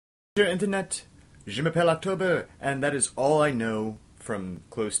Dear Internet, je m'appelle October, and that is all I know from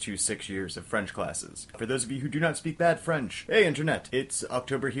close to 6 years of French classes. For those of you who do not speak bad French, hey Internet, it's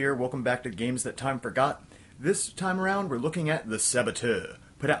October here, welcome back to Games That Time Forgot. This time around we're looking at the Saboteur.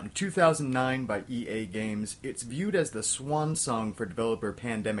 Put out in 2009 by EA Games, it's viewed as the swan song for developer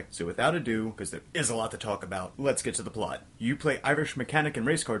Pandemic. So without ado, because there is a lot to talk about, let's get to the plot. You play Irish mechanic and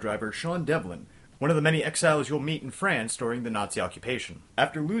race car driver Sean Devlin, one of the many exiles you'll meet in France during the Nazi occupation.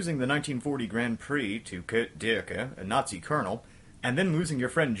 After losing the 1940 Grand Prix to Kurt Dierke, a Nazi colonel, and then losing your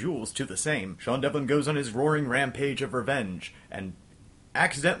friend Jules to the same, Sean Devlin goes on his roaring rampage of revenge, and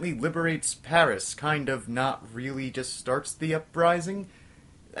accidentally liberates Paris, kind of, not really, just starts the uprising.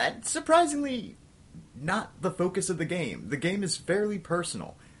 That's surprisingly not the focus of the game. The game is fairly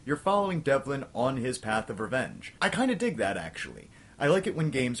personal. You're following Devlin on his path of revenge. I kinda dig that, actually. I like it when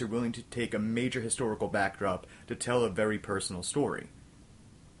games are willing to take a major historical backdrop to tell a very personal story.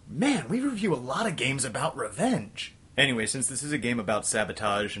 Man, we review a lot of games about revenge! Anyway, since this is a game about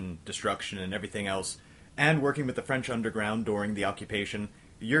sabotage and destruction and everything else, and working with the French underground during the occupation,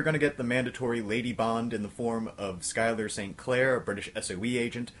 you're gonna get the mandatory Lady Bond in the form of Skylar St. Clair, a British SOE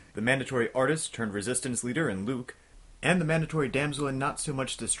agent, the mandatory artist turned resistance leader in Luke, and the mandatory damsel in not so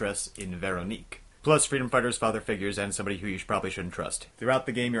much distress in Veronique. Plus freedom fighters, father figures, and somebody who you probably shouldn't trust. Throughout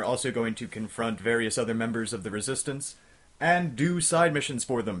the game, you're also going to confront various other members of the resistance, and do side missions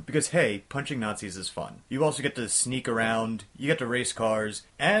for them, because hey, punching Nazis is fun. You also get to sneak around, you get to race cars,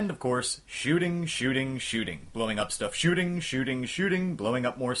 and of course, shooting, shooting, shooting. Blowing up stuff, shooting, shooting, shooting, blowing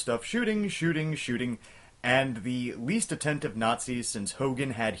up more stuff, shooting, shooting, shooting, and the least attentive Nazis since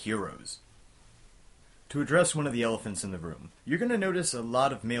Hogan had heroes. To address one of the elephants in the room, you're going to notice a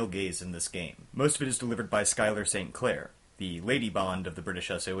lot of male gaze in this game. Most of it is delivered by Skylar St. Clair, the Lady Bond of the British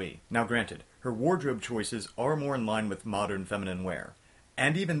SOE. Now granted, her wardrobe choices are more in line with modern feminine wear.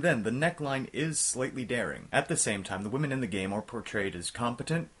 And even then, the neckline is slightly daring. At the same time, the women in the game are portrayed as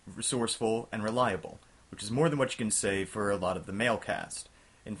competent, resourceful, and reliable, which is more than what you can say for a lot of the male cast.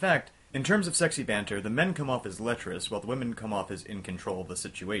 In fact, in terms of sexy banter, the men come off as lecherous, while the women come off as in control of the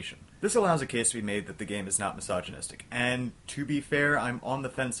situation. This allows a case to be made that the game is not misogynistic, and to be fair, I'm on the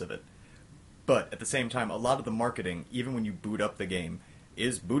fence of it. But, at the same time, a lot of the marketing, even when you boot up the game,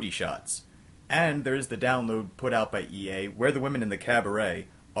 is booty shots. And there's the download put out by EA, where the women in the cabaret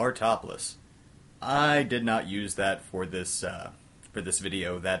are topless. I did not use that for this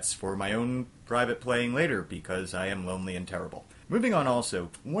video. That's for my own private playing later, because I am lonely and terrible. Moving on also,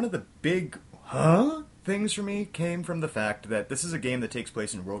 one of the big things for me came from the fact that this is a game that takes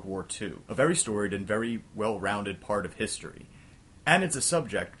place in World War II, a very storied and very well-rounded part of history. And it's a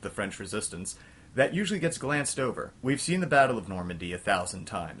subject, the French Resistance, that usually gets glanced over. We've seen the Battle of Normandy 1,000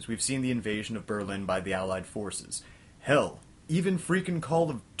 times. We've seen the invasion of Berlin by the Allied forces. Hell, even freaking Call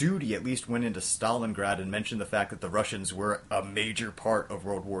of Duty at least went into Stalingrad and mentioned the fact that the Russians were a major part of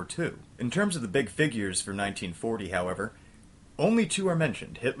World War II. In terms of the big figures for 1940, however, only two are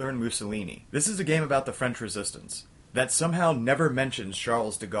mentioned, Hitler and Mussolini. This is a game about the French Resistance that somehow never mentions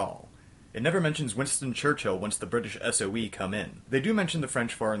Charles de Gaulle. It never mentions Winston Churchill once the British SOE come in. They do mention the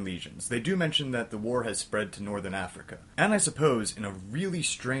French Foreign Legions. They do mention that the war has spread to northern Africa. And I suppose, in a really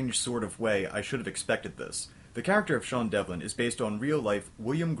strange sort of way, I should have expected this. The character of Sean Devlin is based on real-life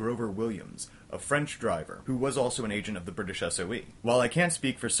William Grover Williams, a French driver, who was also an agent of the British SOE. While I can't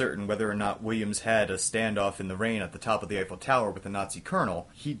speak for certain whether or not Williams had a standoff in the rain at the top of the Eiffel Tower with a Nazi colonel,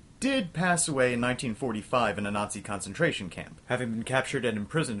 he did pass away in 1945 in a Nazi concentration camp, having been captured and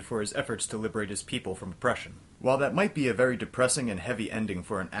imprisoned for his efforts to liberate his people from oppression. While that might be a very depressing and heavy ending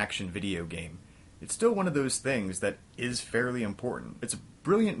for an action video game, it's still one of those things that is fairly important. It's a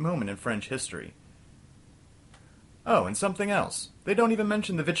brilliant moment in French history. Oh, and something else. They don't even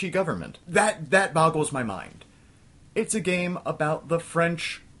mention the Vichy government. That boggles my mind. It's a game about the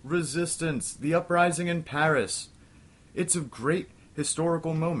French Resistance, the uprising in Paris. It's a great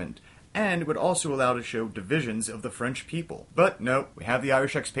historical moment, and it would also allow to show divisions of the French people. But no, we have the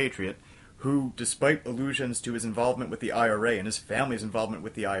Irish expatriate, who, despite allusions to his involvement with the IRA and his family's involvement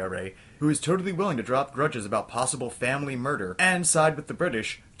with the IRA, who is totally willing to drop grudges about possible family murder and side with the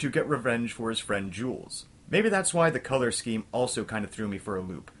British to get revenge for his friend Jules. Maybe that's why the color scheme also kind of threw me for a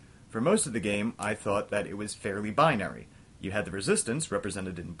loop. For most of the game, I thought that it was fairly binary. You had the Resistance,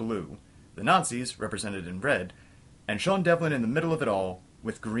 represented in blue, the Nazis, represented in red, and Sean Devlin in the middle of it all,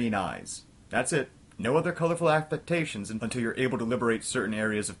 with green eyes. That's it. No other colorful affectations until you're able to liberate certain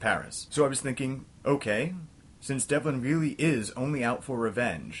areas of Paris. So I was thinking, okay, since Devlin really is only out for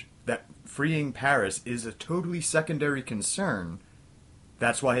revenge, that freeing Paris is a totally secondary concern,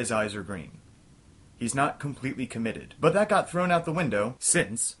 that's why his eyes are green. He's not completely committed. But that got thrown out the window,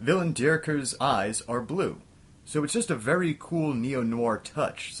 since villain Dierker's eyes are blue. So it's just a very cool neo-noir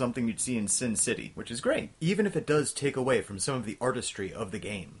touch, something you'd see in Sin City, which is great, even if it does take away from some of the artistry of the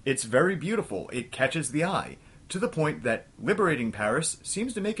game. It's very beautiful, it catches the eye, to the point that liberating Paris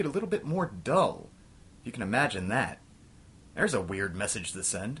seems to make it a little bit more dull. You can imagine that. There's a weird message to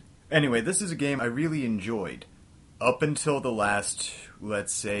send. Anyway, this is a game I really enjoyed. Up until the last,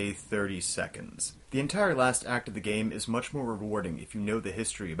 let's say, 30 seconds. The entire last act of the game is much more rewarding if you know the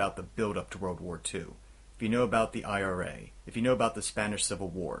history about the build-up to World War II. If you know about the IRA, if you know about the Spanish Civil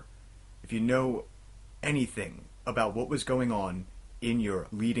War, if you know anything about what was going on in Europe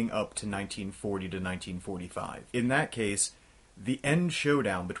leading up to 1940 to 1945. In that case, the end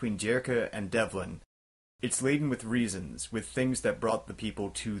showdown between Dierke and Devlin, it's laden with reasons, with things that brought the people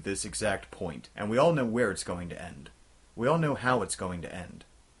to this exact point, and we all know where it's going to end. We all know how it's going to end.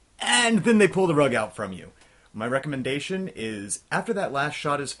 And then they pull the rug out from you. My recommendation is, after that last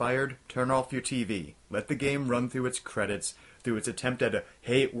shot is fired, turn off your TV. Let the game run through its credits, through its attempt at a,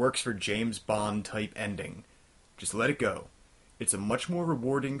 hey, it works for James Bond type ending. Just let it go. It's a much more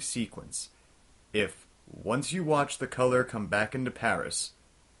rewarding sequence if, once you watch the color come back into Paris,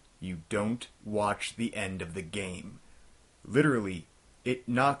 you don't watch the end of the game. Literally, it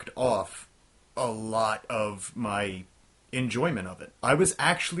knocked off a lot of my enjoyment of it. I was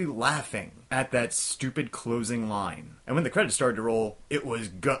actually laughing at that stupid closing line. And when the credits started to roll, it was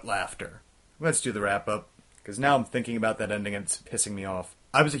gut laughter. Let's do the wrap-up, because now I'm thinking about that ending and it's pissing me off.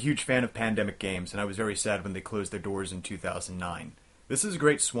 I was a huge fan of Pandemic games, and I was very sad when they closed their doors in 2009. This is a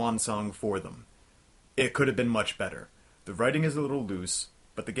great swan song for them. It could have been much better. The writing is a little loose,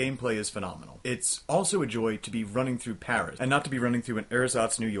 but the gameplay is phenomenal. It's also a joy to be running through Paris, and not to be running through an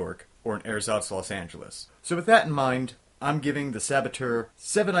ersatz New York, or an ersatz Los Angeles. So with that in mind, I'm giving the Saboteur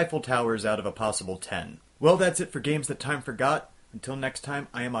 7 Eiffel Towers out of a possible 10. Well, that's it for Games That Time Forgot. Until next time,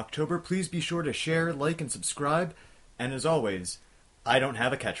 I am October. Please be sure to share, like, and subscribe. And as always, I don't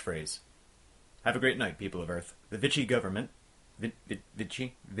have a catchphrase. Have a great night, people of Earth. The Vichy government...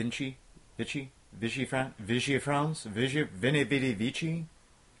 Vichy? France? Vichy?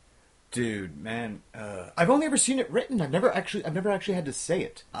 Dude, man, I've only ever seen it written. I've never actually had to say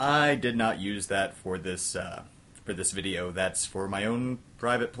it. I did not use that for this video. That's for my own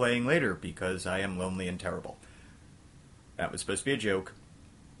private playing later, because I am lonely and terrible. That was supposed to be a joke.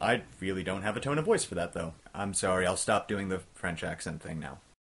 I really don't have a tone of voice for that, though. I'm sorry, I'll stop doing the French accent thing now.